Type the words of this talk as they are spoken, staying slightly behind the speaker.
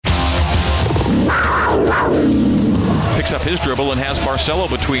picks up his dribble and has Barcelo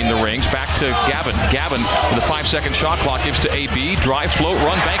between the rings. Back to Gavin. Gavin with a 5-second shot clock gives to AB. Drive, float,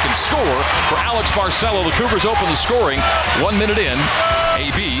 run, bank, and score for Alex Barcelo. The Cougars open the scoring 1 minute in.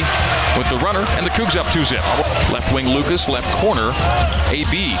 AB with the runner, and the Cougs up 2-0. Left wing Lucas, left corner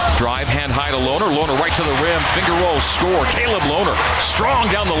AB. Drive, hand high to Lohner. Lohner right to the rim. Finger roll, score. Caleb Lohner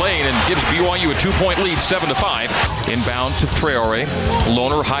strong down the lane and gives BYU a 2-point lead, 7-5. Inbound to Traore.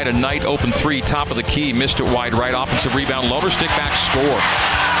 Lohner high to Knight. Open three, top of the key. Missed it wide right. Offensive rebound. Lohner stick back, score.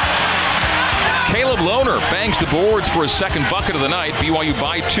 Caleb Lohner bangs the boards for his second bucket of the night. BYU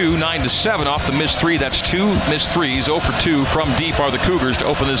by 2, 9-7 off the missed three. That's 2 missed threes. 0 for 2 from deep are the Cougars to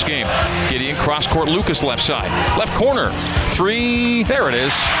open this game. Gideon cross court. Lucas left side. Left corner. Three. There it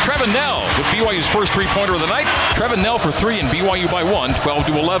is. Trevin Nell with BYU's first three-pointer of the night. Trevin Nell for 3 and BYU by 1,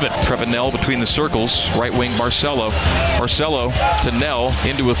 12-11. Trevin Nell between the circles. Right wing Barcelo. Barcelo to Nell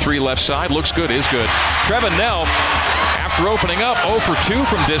into a 3 left side. Looks good. Is good. Trevin Nell, after opening up 0 for 2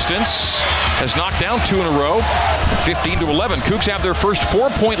 from distance, has knocked down 2 in a row. 15-11. Cougs have their first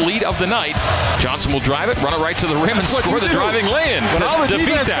 4-point lead of the night. Johnson will drive it, run it right to the rim, and score the driving lay-in to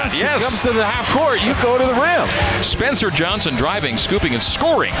defeat that. Yes. Comes to the half court, you go to the rim. Spencer Johnson driving, scooping, and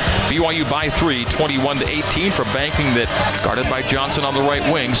scoring. BYU by 3, 21-18 for banking that guarded by Johnson on the right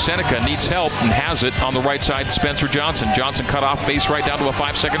wing. Seneca needs help and has it on the right side. Spencer Johnson. Johnson cut off base right down to a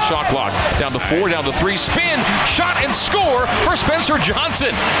 5-second shot clock. Down to 4, down to 3. Spin, shot, and score for Spencer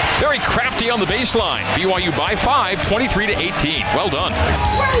Johnson. Very crafty on the baseline. BYU by 5, 23-18. Well done.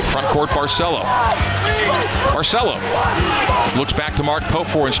 Front court Barcelo. Barcelo looks back to Mark Pope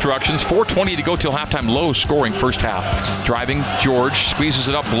for instructions. 4:20 to go till halftime. Low scoring first half. Driving George, squeezes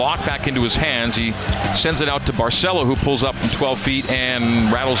it up, blocked back into his hands. He sends it out to Barcelo, who pulls up from 12 feet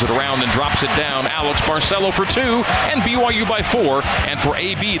and rattles it around and drops it down. Alex Barcelo for 2 and BYU by 4. And for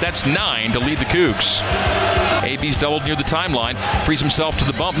AB, that's 9 to lead the Cougs. AB's doubled near the timeline. Frees himself to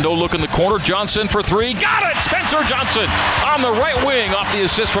the bump. No look in the corner. Johnson for 3. Got it! Spencer Johnson on the right wing off the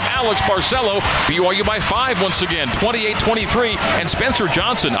assist from Alex Barcelo. BYU by 5 once again. 28-23. And Spencer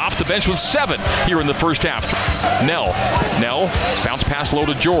Johnson off the bench with 7 here in the first half. Nell bounce pass low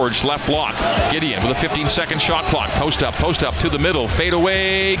to George. Left block. Gideon with a 15-second shot clock. Post up to the middle. Fade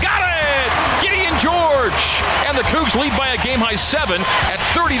away. Got it! Gideon George! And the Cougs lead by a game-high 7 at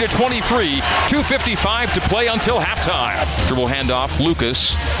 30-23. 2:55 to play until halftime. Dribble handoff.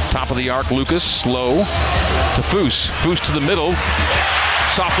 Lucas. Top of the arc. Lucas. Slow to Foose. Foose to the middle.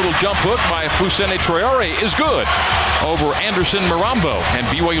 Soft little jump hook by Fousseyni Traore is good over Anderson Mirambo. And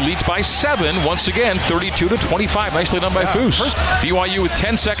BYU leads by 7 once again, 32-25. Nicely done by Foose. BYU with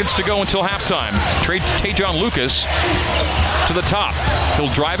 10 seconds to go until halftime. Trade Tajon Lucas to the top.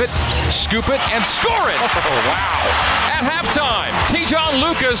 He'll drive it, scoop it, and score it. Oh, wow. At halftime, Tajon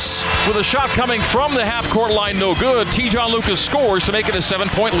Lucas with a shot coming from the half-court line, no good. Tajon Lucas scores to make it a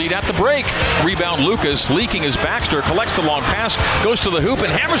 7-point lead at the break. Rebound Lucas, leaking as Baxter collects the long pass, goes to the hoop,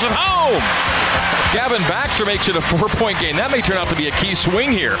 and hammers it home. Gavin Baxter makes it a 4-point game. That may turn out to be a key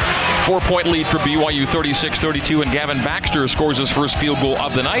swing here. 4-point lead for BYU, 36-32, and Gavin Baxter scores his first field goal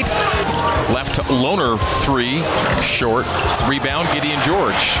of the night. Left Lohner 3, short. Rebound Gideon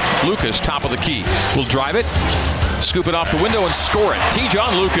George. Lucas, top of the key. Will drive it, scoop it off the window, and score it.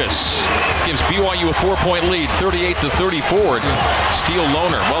 Tajon Lucas gives BYU a 4-point lead, 38-34. Steele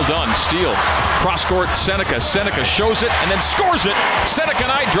Lohner, well done, Steele. Cross court Seneca. Seneca shows it and then scores it. Seneca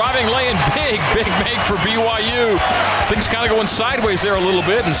Knight driving lane, big make for BYU. Things kind of going sideways there a little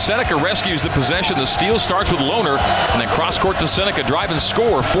bit, and Seneca rescues the possession. The steal starts with Lohner, and then cross court to Seneca, drive and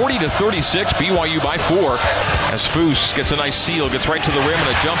score. 40-36, BYU by 4. As Foose gets a nice seal, gets right to the rim and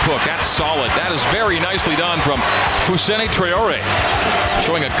a jump hook. That's solid. That is very nicely done from Fousseyni Traore.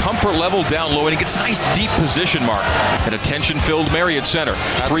 Showing a comfort level down low, and he gets a nice deep position mark at a tension-filled Marriott Center.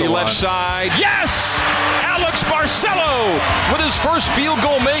 That's 3 left side. Yes! Alex Barcelo with his first field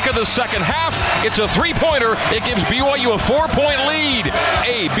goal make of the second half. It's a 3-pointer. It gives BYU a 4-point lead.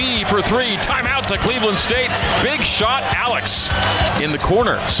 AB for 3. Timeout to Cleveland State. Big shot, Alex. In the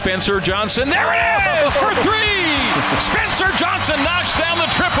corner, Spencer Johnson. There it is for 3! Spencer Johnson knocks down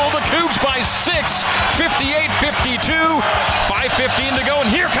the triple. The Cougs by 6. 58-52. 5:15 to go, and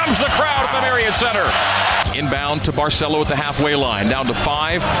here comes the crowd at the Marriott Center. Inbound to Barcelo at the halfway line. Down to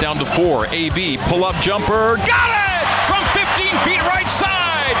 5, down to 4. AB, pull-up jumper. Got it! From 15 feet right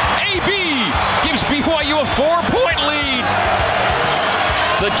side. AB gives BYU a 4-point lead.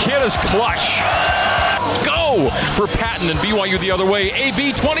 The kid is clutch. Go for Patton and BYU the other way.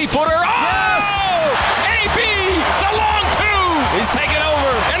 AB 20-footer. Oh! Yes! AB, the long 2. He's taking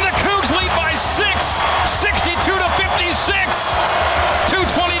over. And the Cougs lead by 6. 62-56.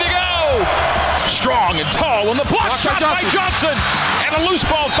 2:20 to go. Strong and tall and the block shot by Johnson. And a loose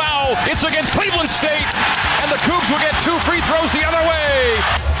ball foul. It's against Cleveland State. And the Cougs will get 2 free throws the other way.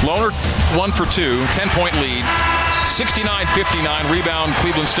 Lohner 1 for 2, 10-point lead. 69-59, rebound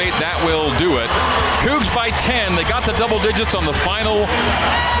Cleveland State. That will do it. Cougs by 10. They got the double digits on the final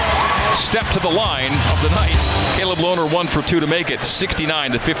step to the line of the night. Caleb Lohner 1 for 2 to make it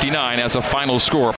 69-59 as a final score.